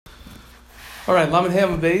All right, Lamed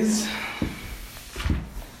Ham Beis.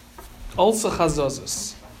 Also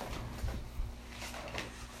Chazazos.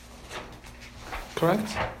 Correct?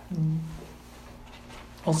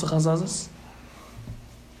 Also Chazazos?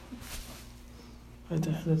 Right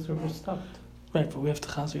there. That's where we're stopped. Right, but we have to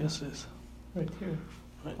Chazer yesterday. Right here.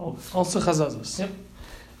 Right. Also Chazazos. Yep.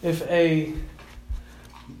 If a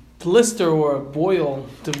blister or a boil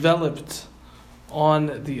developed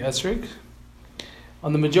on the esrog,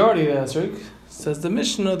 on the majority of the esrog, says the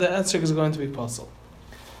Mishnah, the esrog is going to be puzzle.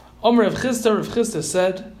 Omer Rav Chisda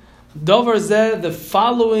said, Dover Zeh, the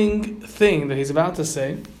following thing that he's about to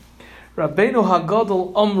say, Rabbeinu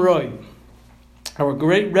Hagadol Omroi, our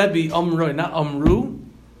great Rebbe Omroi, not Omru,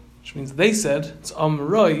 which means they said, it's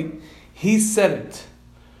Omroi, he said it.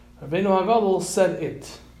 Rabbeinu Hagadol said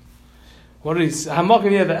it. What did he say?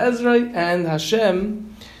 Hamakim Yev Ezra and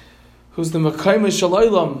Hashem, who's the Mekayme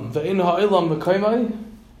Shalaylam, the In Ha'ilam Mekayme.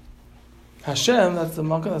 Hashem, that's the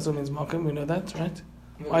Makkah, that's what it means Makkah, we know that, right?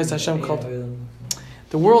 Why is Hashem called?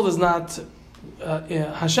 The world is not,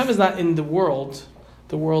 Hashem is not in the world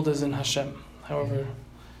is in Hashem. However,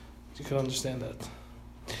 you can understand that.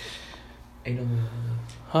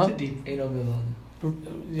 Huh?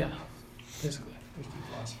 Yeah, basically.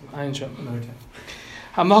 Ayin Shem.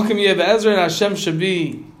 Hamakim Yev Ezra and Hashem should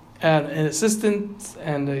be an assistant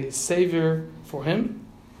and a savior for him.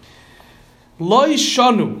 Lo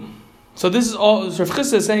Yishanu. So this is all, Rav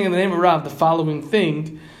Chisda is saying in the name of Rav the following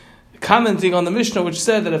thing, commenting on the Mishnah which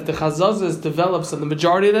said that if the Chazazos develops on the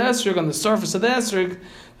majority of the esrog, on the surface of the esrog,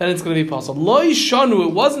 then it's going to be possible. Lo Yishanu,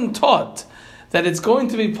 it wasn't taught that it's going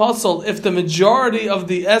to be possible if the majority of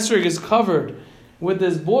the esrog is covered with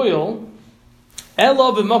this boil.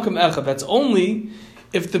 Elo b'makom echad. That's only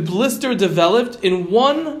if the blister developed in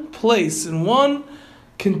one place, in one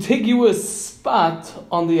contiguous spot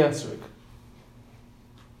on the esrog.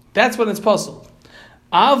 That's when it's possible.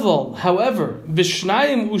 Aval, however,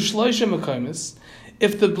 vishnayim ushloisha mekaymis,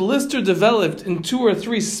 if the blister developed in 2 or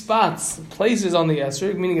 3 spots, places on the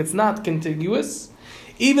esrog, meaning it's not contiguous,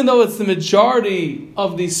 even though it's the majority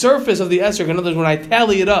of the surface of the esrog, in other words, when I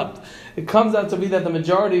tally it up, it comes out to be that the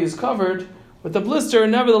majority is covered with the blister,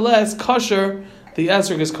 nevertheless, kosher, the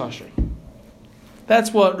esrog is kosher.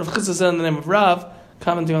 That's what Rav Chisda said in the name of Rav,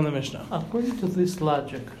 commenting on the Mishnah. According to this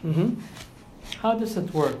logic, how does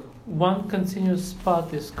it work? One continuous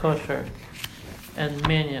spot is kosher, and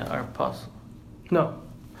many are possible. No.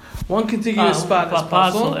 One contiguous spot is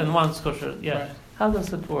possible, and one's kosher. Yeah. Right. How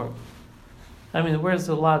does it work? I mean, where's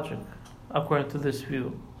the logic, according to this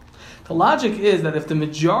view? The logic is that if the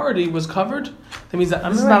majority was covered, that means that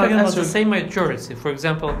I'm not talking about the same majority. For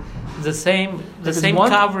example, the same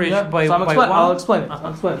coverage by one. I'll explain it.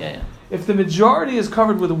 I'll explain it. Yeah. If the majority is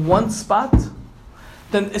covered with one spot,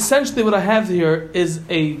 then essentially what I have here is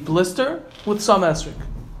a blister with some esrog.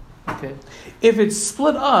 Okay. If it's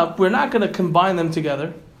split up, we're not going to combine them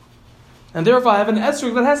together. And therefore I have an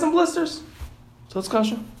esrog that has some blisters. So it's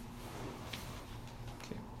kosher.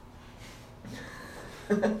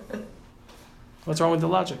 Okay. What's wrong with the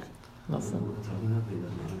logic? Nothing.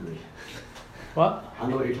 What? I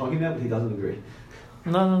know what you're talking about, but he doesn't agree.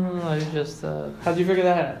 No. You just... How'd you figure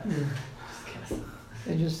that out?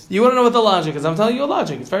 You want to know what the logic is? I'm telling you a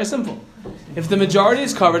logic. It's very simple. If the majority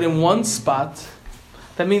is covered in one spot,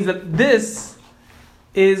 that means that this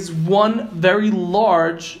is one very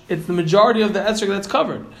large, it's the majority of the esrog that's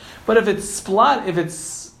covered. But if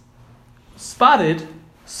it's spotted,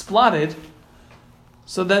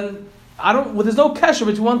 so then there's no kesher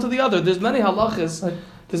between one to the other. There's many halachas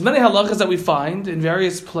that we find in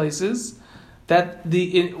various places that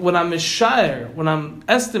when I'm mishayr, when I'm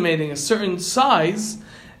estimating a certain size,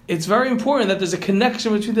 it's very important that there's a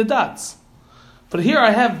connection between the dots. But here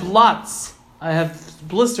I have blots, I have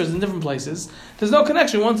blisters in different places. There's no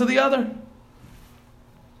connection one to the other.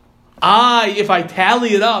 If I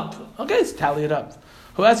tally it up, okay, let's tally it up.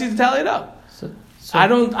 Who asked you to tally it up? So I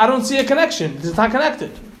don't see a connection. It's not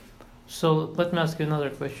connected. So let me ask you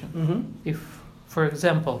another question. Mm-hmm. If, for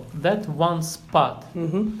example, that one spot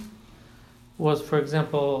was, for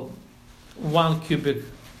example, 1 cubic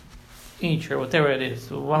inch or whatever it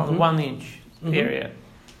is, 1 inch area,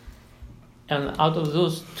 and out of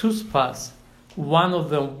those 2 spots, one of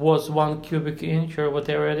them was 1 cubic inch or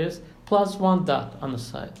whatever it is, plus 1 dot on the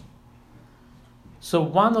side. So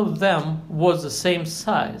one of them was the same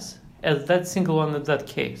size as that single one in that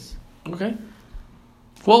case. Okay.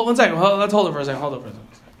 Well, one second. Let's hold it for a second.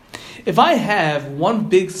 If I have one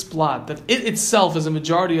big spot that it itself is a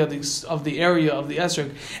majority of the area of the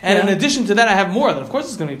esrog, and in addition to that I have more, then of course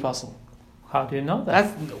it's going to be possible. How do you know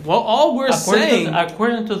that? All we're saying.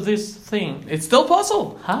 According to this thing, it's still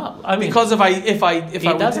puzzle. How? I mean, because if I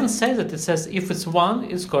it doesn't say that. It says if it's one,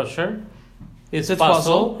 it's kosher. It's puzzle.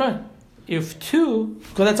 puzzle. Right. If two,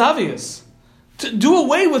 because that's obvious. To do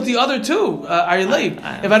away with the other two. Are you late?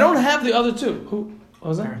 If I don't have the other two, what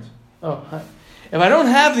was that? Parents. Oh, hi. If I don't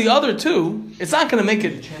have the other two, it's not going to make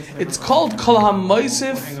it. It's called kol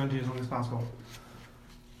hamoisif. Hang on to as long as possible.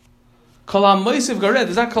 Kol hamoisif gared.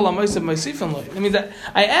 It's not kol hamoisif moisifin lo. I mean that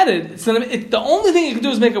I added. The only thing it can do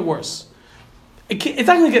is make it worse. It's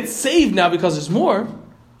not going to get saved now because there's more.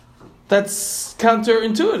 That's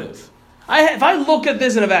counterintuitive. If I look at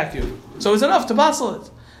this in a vacuum, so it's enough to passel it.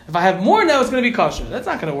 If I have more now, it's going to be kosher. That's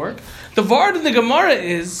not going to work. The vard in the Gemara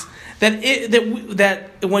is that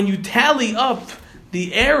when you tally up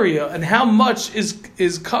the area and how much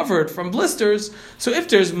is covered from blisters, so if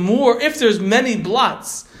there's many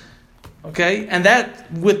blots, okay, and that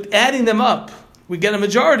with adding them up, we get a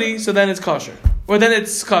majority, so then it's kosher. Or then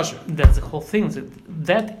it's kosher. That's the whole thing.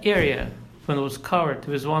 That area, when it was covered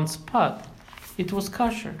with one spot, it was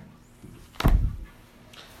kosher.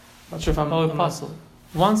 Not sure if I'm possible.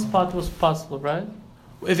 One spot was possible, right?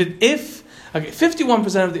 If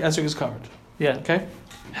 51% of the esrog is covered. Yeah. Okay.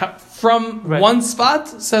 From one spot,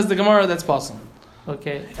 says the Gemara, that's possible.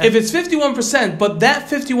 Okay. If it's 51%, but that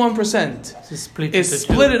 51% is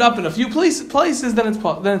split it up in a few places, then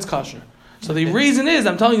it's kosher. So the reason is,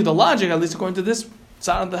 I'm telling you the logic, at least according to this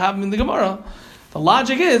sound that happened in the Gemara, the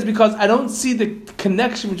logic is because I don't see the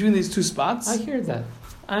connection between these two spots. I hear that.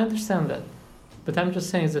 I understand that. But I'm just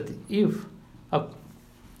saying that if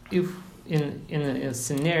in a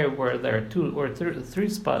scenario where there are two or three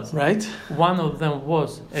spots, right? One of them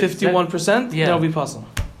was 51%. Yeah, that would be possible.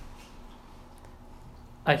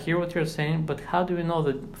 I hear what you're saying, but how do we know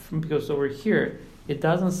that? Because over here it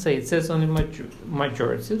doesn't say. It says only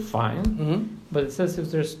majority. Fine, but it says if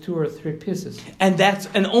there's two or three pieces, and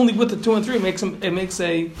only with the 2 and 3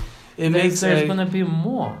 there's going to be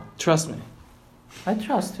more. Trust me. I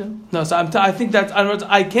trust you. No, so I think that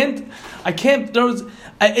I can't.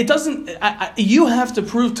 It doesn't. You have to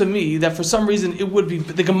prove to me that for some reason it would be.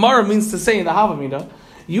 The Gemara means to say in the Havamina,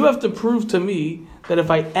 you have to prove to me that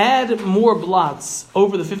if I add more blots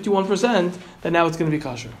over the 51%, then now it's going to be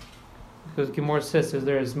kosher. Because Gemara says if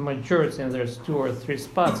there's majority and there's 2 or 3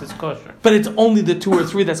 spots, it's kosher. But it's only the 2 or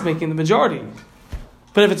 3 that's making the majority.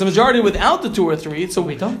 But if it's a majority without the 2 or 3, so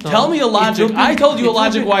we don't know. Tell me a logic. I told you a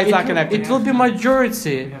logic why it's not connected. It will be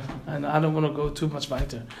majority. And I don't want to go too much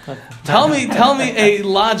weiter. Tell me a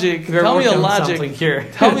logic. Tell me a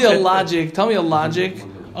logic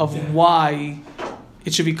of why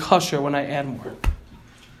it should be kosher when I add more.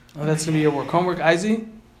 Oh, that's going to be your work. Homework, Izzy?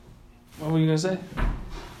 What were you going to say?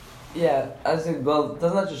 Yeah, I think, well,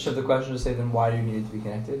 doesn't that just shift the question to say then why do you need it to be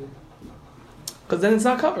connected? Because then it's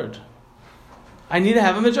not covered. I need to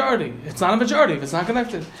have a majority. It's not a majority if it's not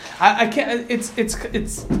connected. I can't.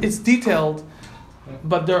 It's detailed,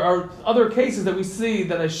 but there are other cases that we see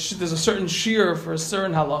that there's a certain shear for a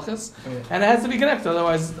certain halachas, and it has to be connected.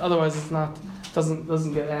 Otherwise it's not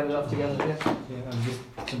doesn't get added up together. Yeah. I'm just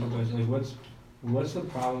simple question. Like, what's the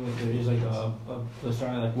problem if there is like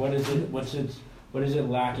what is it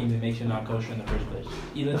lacking that makes it not kosher in the first place?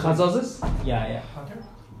 The chazazis? Yeah.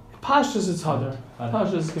 Pashtus is hadar.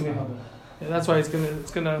 Pashtus can be hadar. Yeah, that's why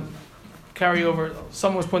it's gonna carry over.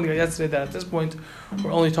 Someone was pointing out yesterday that at this point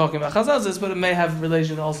we're only talking about chazazis, but it may have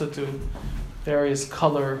relation also to various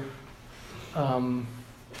color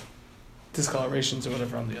discolorations or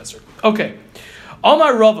whatever on the Esrog. Okay,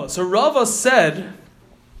 Omar Rava. So Rava said,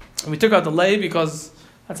 and we took out the lay because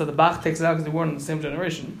that's how the Bach takes it out because they weren't in the same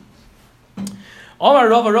generation. Omar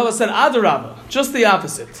Rava said Adarabba, just the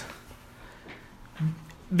opposite.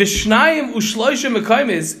 Bishnayim ushloisha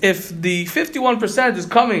mekaymis, if the 51% is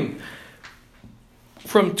coming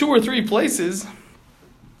from 2 or 3 places,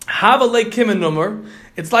 have a lake kimin number,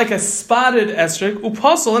 it's like a spotted esrog,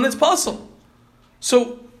 upasul, and it's pasul.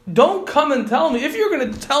 So don't come and tell me, if you're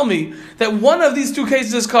going to tell me that one of these 2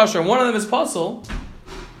 cases is kosher and one of them is pasul,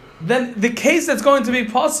 then the case that's going to be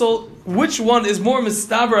pasul, which one is more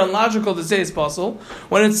mistaber and logical to say it's pasul,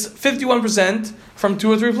 when it's 51% from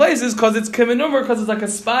 2 or 3 places, because it's kiminumar, because it's like a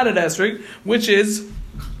spotted esrog, which is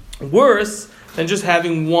worse than just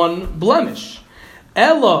having one blemish.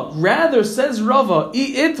 Ella, rather, says Rava,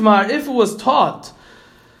 itmar, if it was taught,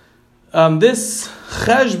 this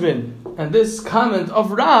cheshbin, and this comment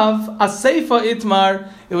of Rav, a seifa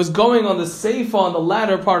itmar, it was going on the seifa, on the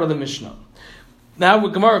latter part of the Mishnah. Now,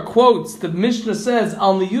 when Gemara quotes, the Mishnah says,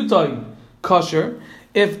 al niyutai kosher.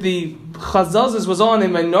 If the chazazis was on a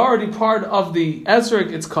minority part of the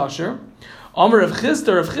esrog, it's kosher. Amr of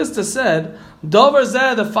Chisda said, Dover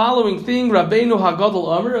Zeh, the following thing, Rabbeinu Hagadol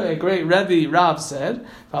Amr, a great Rebbe Rav said,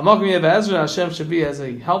 Hashem should be as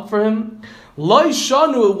a help for him. Loi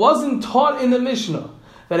Shanu, it wasn't taught in the Mishnah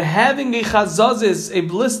that having a chazazis, a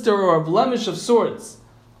blister or a blemish of sorts,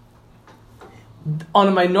 on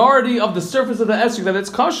a minority of the surface of the esrog, that it's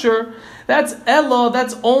kosher, that's Ella,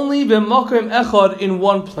 that's only b'makom echad in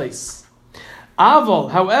one place.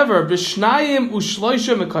 Aval, however, b'shnayim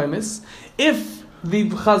u'shloisha mekaymis, if the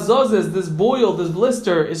chazazis, this boil, this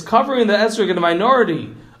blister, is covering the esrog in a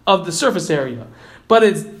minority of the surface area, but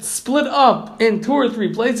it's split up in 2 or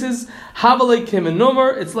 3 places, havalei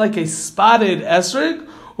kimenumar, it's like a spotted esrog,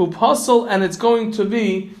 u'pasal, and it's going to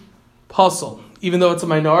be pasal. Even though it's a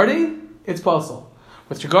minority, it's pasal.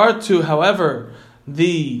 With regard to, however,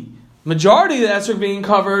 the majority of the esrog being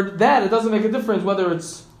covered, that it doesn't make a difference whether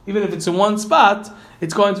it's, even if it's in one spot,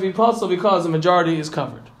 it's going to be pasal because the majority is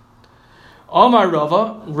covered. Omar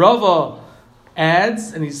Rava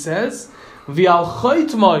adds, and he says, V'al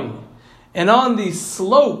chaytmai, and on the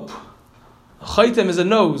slope, chaytem is a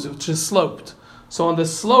nose, which is sloped. So on the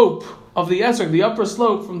slope of the esrog, the upper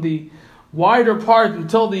slope from the wider part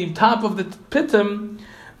until the top of the pitim,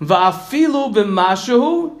 va'afilu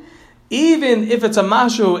b'mashu, even if it's a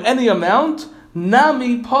mashu, any amount,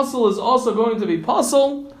 nami pasal is also going to be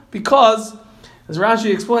pasal, because, as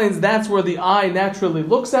Rashi explains, that's where the eye naturally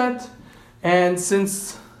looks at, and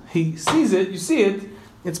since he sees it, you see it,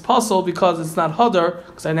 it's pasal because it's not hadar,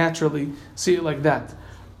 because I naturally see it like that.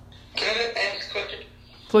 Can I ask a question?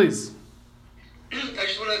 Please. I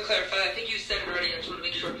just want to clarify. I think you said it already. I just want to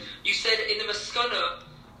make sure. You said in the maskana,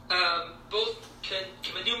 both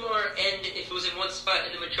Kamanumar and if it was in one spot,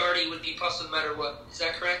 and the majority would be possible no matter what. Is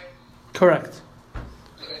that correct? Correct.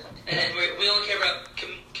 Okay. And then we only care about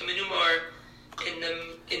Kamanumar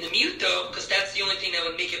in the mute though, because that's the only thing that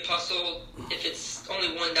would make it possible if it's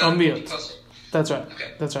only one down. Mute. That's right.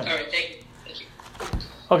 Okay. That's right. All right. Thank you.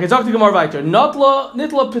 Okay, talk to Gemara weiter. Nitla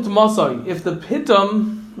pitmasai. If the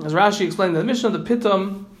pitum, as Rashi explained in the Mishnah, the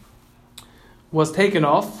pitum was taken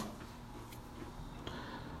off.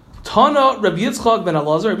 Tana Rabbi Yitzchak ben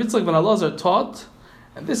Elazar. Rabbi Yitzchak ben Elazar taught,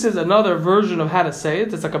 and this is another version of how to say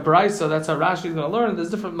it. It's like a brisa. That's how Rashi is going to learn.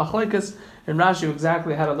 There's different machlekes in Rashi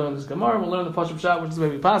exactly how to learn this Gemara. We'll learn the Pashup Shah, which is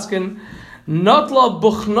maybe Paskin. Natla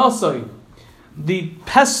buchnasai. The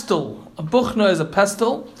pestle. A buchna is a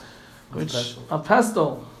pestle. A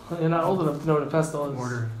pestle. You're not old enough to know what a pestle is.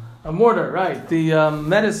 Mortar. A mortar, right. The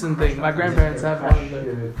medicine thing. My grandparents have one of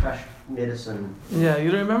the... Crash medicine. Yeah,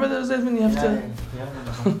 you don't remember those days when you have to...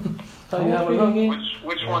 Oh, you have one?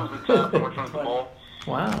 Which one's the top and which one's the bowl?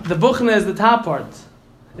 Wow. The buchna is the top part.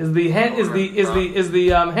 Is the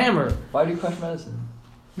hammer. Why do you crush medicine?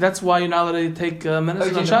 That's why you're not allowed to take medicine on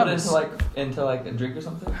Put it Shabbos. into a drink or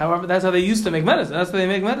something? However, that's how they used to make medicine. That's how they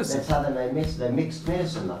make medicine. That's how they mix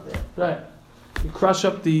medicine up there. Right. You crush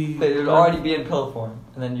up the... But it would already be in pill form,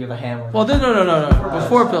 and then you have a hammer. Well, no.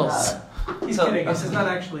 Before pills. He's So- kidding. This is not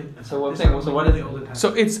actually. So what I'm this saying, is so what really is- older time.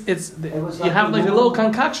 So it's was you like have like a the little normal-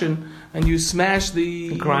 concoction, and you smash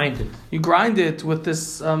the... Grind it. You grind it with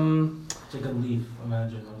this... It's like a leaf,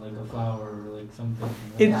 imagine, or like a flower, or like something.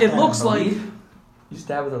 It looks A like... leaf? You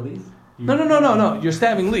stab with a leaf? No. You're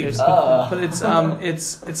stabbing leaves. Ah. But it's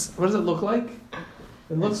what does it look like?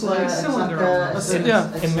 It looks like cylinder almost.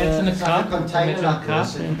 Imagine a cup, container imagine a like cup,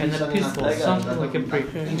 this, and a something pistol, like that. something like a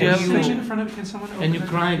brick. Do you Can have you a imagine picture? in front of? Can someone? And you open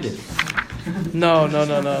grind it. No.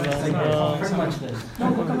 Pretty much this. No,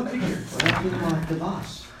 look at the picture. Well, that's like the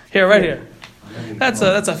boss. Here, right here. That's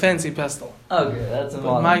a fancy pestle. Okay, that's a But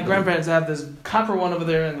modern my thing. grandparents have this copper one over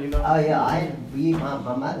there, and you know. Oh yeah,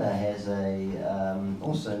 my mother has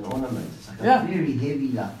also an ornament. It's like a Yeah. very heavy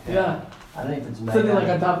like. Yeah. I don't know if it's made. Sitting like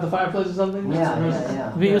out on top of the fireplace or something.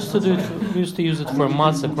 Yeah. We used to do it. We used to use it for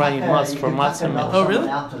matzah, grinding matzah for matzah meal. Oh, really?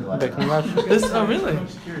 Back in Russia. This really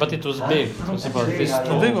But it was big. It was about this Yeah, the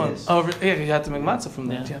tall. big one. Oh, yeah, you have to make matzah from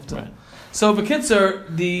that. Yeah, You have to. right. So,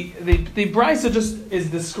 Bekitzer, the brisa just is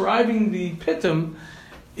describing the pitum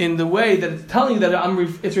in the way that it's telling you that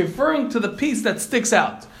it's referring to the piece that sticks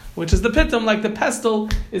out, which is the pitum, like the pestle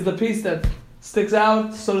is the piece that sticks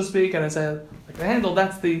out, so to speak, and I say like the handle,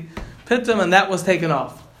 that's the pitum, and that was taken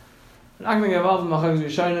off. I'm not going to get involved in the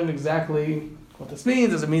Rishonim exactly what this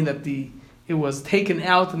means. Does it mean that it was taken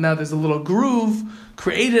out and now there's a little groove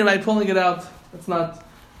created by pulling it out? That's not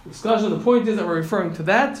discussion. The point is that we're referring to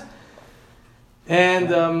that. And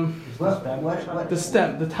What the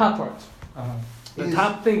stem, the top part. The Is-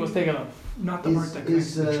 top thing was taken off. Not the part that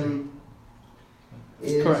connects to the tree.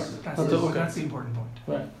 is Correct. That's, Not the, to look at. that's the important point.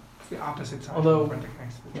 right. It's the opposite side Although- of the part that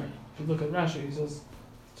connects to the tree. If you look at Rashi, he says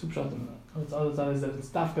Two pshatim. The other side is that it's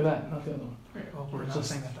dafka that, not the other one. Right, well, we're It's not just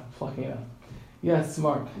saying that though. plucking it out. Yes,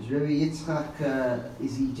 Mark. Is Rabbi Yitzchak,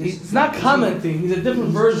 is he just... He's not commenting. He's a different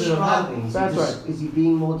version of how. describing? That's right. Is he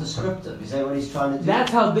being more descriptive? Is that what he's trying to do?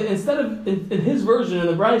 That's how. Instead of in his version in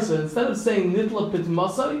the Brisa, instead of saying nitla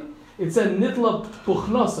pitmasai, it said nitla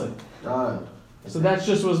puchnasai. Oh. So that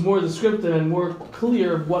just was more descriptive and more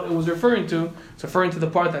clear of what it was referring to. It's referring to the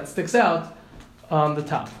part that sticks out on the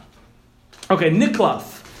top. Okay,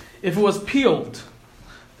 niklaf. If it was peeled,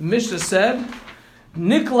 the Mishnah said,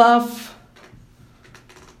 niklaf,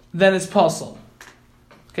 then it's pasul.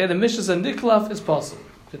 Okay, the Mishnah said niklaf is pasul.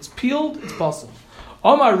 If it's peeled, it's pasul.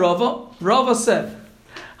 Omar Rava said,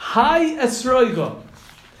 Hi esroigo.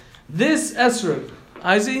 This esrog.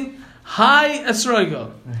 Izi? Hi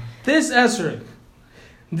esroigo. This esrog.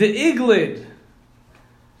 The iglid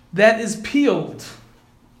that is peeled.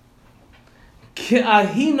 Ki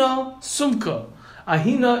ahina sumka.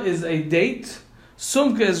 Ahina is a date.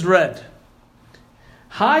 Sumka is red.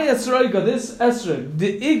 Hi esroiga, this esrog,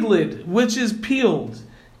 the iglid which is peeled.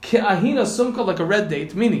 Ki ahina sumka, like a red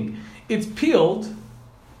date, meaning it's peeled,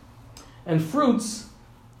 and fruits,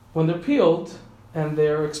 when they're peeled and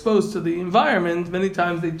they're exposed to the environment, many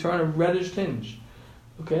times they turn a reddish tinge.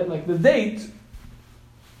 Okay, like the date.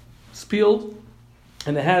 It's peeled,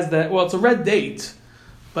 and it has that. Well, it's a red date,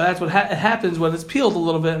 but that's what it happens when it's peeled a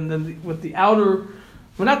little bit, and then with the outer.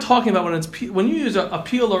 We're not talking about when it's when you use a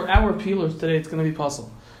peeler. Our peelers today, it's going to be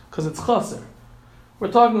possible because it's chaser.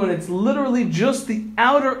 We're talking when it's literally just the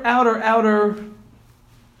outer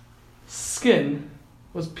skin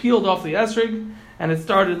was peeled off the esrog, and it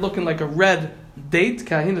started looking like a red date.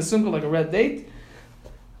 Kahina sumka, like a red date.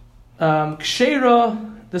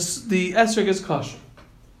 Kshera, the esrog is kosher.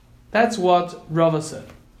 That's what Rava said.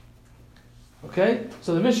 Okay?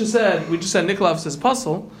 So the Mishnah said, we just said Niklav says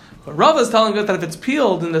puzzle, but Rava is telling us that if it's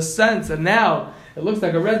peeled in the sense that now it looks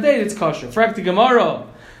like a red date, it's kosher. Frakti Gemara,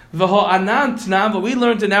 V'ho anant nam, but we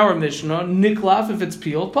learned in our Mishnah, Niklav, if it's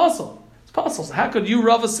peeled, puzzle. It's puzzle. So how could you,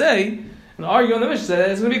 Rava, say, and argue on the Mishnah,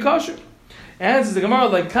 that it's going to be kosher? Answers the Gemara,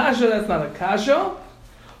 like kasha, that's not a kasha.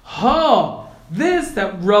 This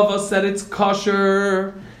that Rava said it's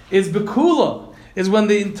kosher is bekula. Is when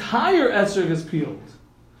the entire esrog is peeled.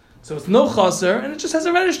 So it's no chaser, and it just has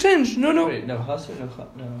a reddish tinge. No. Wait, no chaser?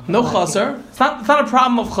 No chaser. It's not a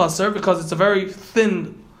problem of chaser, because it's a very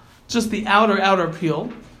thin, just the outer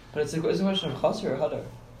peel. But it's a question of chaser or hadar?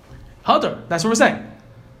 Hadar, that's what we're saying.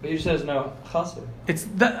 But you said there's no chaser.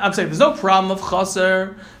 I'm saying there's no problem of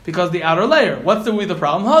chaser, because the outer layer. What's the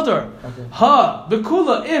problem? Hadar. Okay.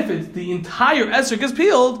 Bekula, if it's the entire esrog is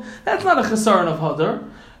peeled, that's not a chasaron of hadar.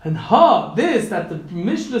 And this that the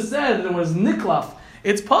Mishnah said that it was niklaf,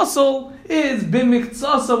 its puzzle is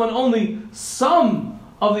bimiktsasa when only some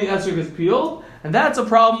of the esrog is peeled, and that's a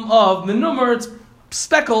problem of menumar, it's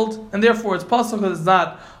speckled, and therefore it's puzzle because it's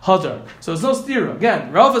not hadar. So it's no stira.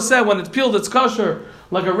 Again, Rava said when it's peeled it's kosher,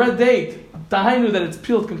 like a red date, tahainu that it's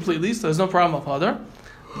peeled completely, so there's no problem of hadar.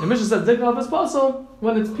 The Mishnah says niklaf is puzzle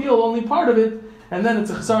when it's peeled only part of it, and then it's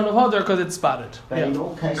a chesaron of hadar because it's spotted. But in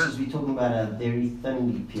all cases, we're talking about a very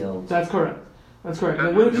thinly peeled. That's correct. That's correct.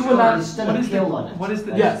 And There's still a peel on it. What is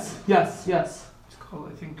the? Yes. It's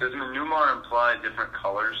called, I think. Does manumar imply different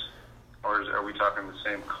colors? Or are we talking the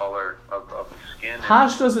same color of the skin?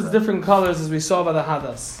 Hashdos is different colors as we saw by the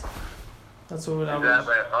hadas. That's what I Is that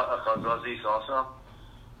by a chazazis also?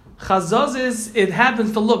 Chazazis, it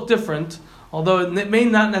happens to look different, although it may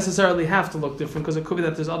not necessarily have to look different because it could be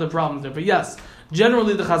that there's other problems there. But yes,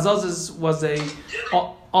 generally the chazazis was a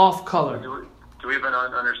off color. Do we have an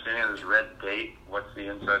understanding of this red date? What's the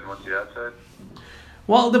inside and what's the outside?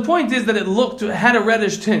 Well, the point is that it had a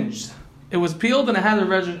reddish tinge. It was peeled and it had a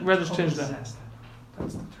reddish tinge there. Zest.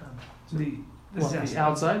 That's the term. The zest. the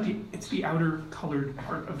outside? It's the outer colored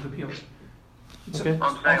part of the peel. Okay.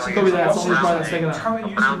 I'm saying like Could be that. it's It's only part that's taken brown out. How I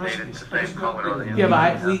use brown the date, recipe. it's the same color on the Yeah,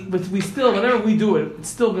 inside. but we still, whenever we do it, it's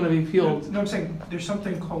still going to be peeled. No, I'm saying there's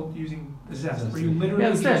something called using the zest, where you Yeah, I literally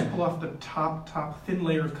understand. just pull off the top thin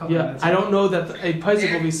layer of color. Yeah, that's I it. don't know that a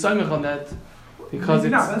paisik will be samich on that because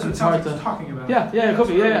Maybe not, that's what it it's sounds hard like he's to. talking about. Yeah, it could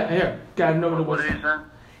be. Yeah, here. God, know what it What was. did he say?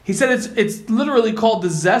 He said it's literally called the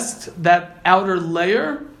zest, that outer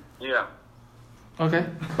layer. Yeah. Okay.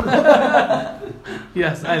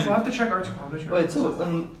 Yes, So I'll I. have to check article. I'm not sure. Wait,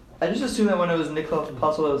 so I just assumed that when it was niklaf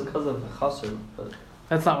possible it was because of chaser, but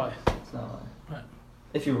That's not why. it's not why. Right.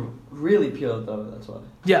 If you really peel it though, that's why.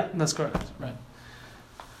 Yeah, that's correct. Right.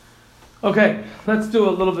 Okay, let's do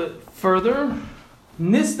a little bit further.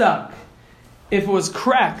 Nistak, if it was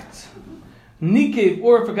cracked, nikev,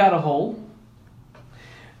 or if it got a hole.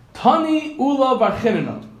 Tani ula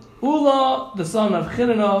barchinina. Ula, the son of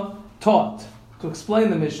Chinana, taught to explain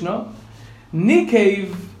the Mishnah.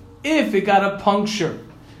 Nikev, if it got a puncture.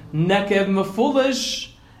 Nekev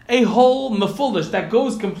mefulish, a hole mefulish that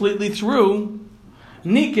goes completely through.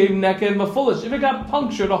 Nikev, nekev mefulish. If it got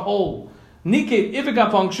punctured, a hole. Nikev, if it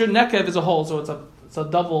got punctured, nekev is a hole, so it's a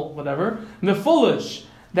double whatever. Mefulish,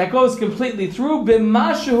 that goes completely through.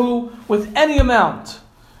 Bimashahu, with any amount.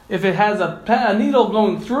 If it has a needle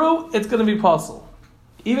going through, it's going to be possible,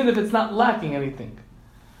 even if it's not lacking anything.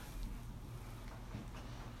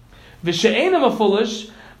 V'she'ena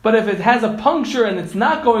mefulish, but if it has a puncture and it's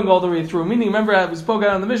not going all the way through, meaning, remember we spoke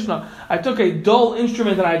out in the Mishnah, I took a dull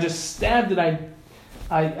instrument and I just stabbed it,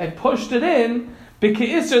 I pushed it in,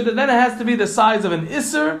 b'ke'isr, that then it has to be the size of an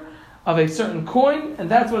isser, of a certain coin, and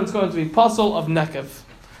that's when it's going to be puzzle of nekev.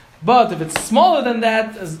 But if it's smaller than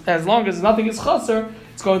that, as long as nothing is chaser,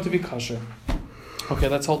 it's going to be kosher. Okay,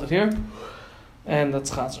 let's hold it here, and that's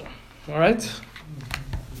chaser. All right?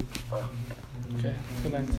 Okay, good night.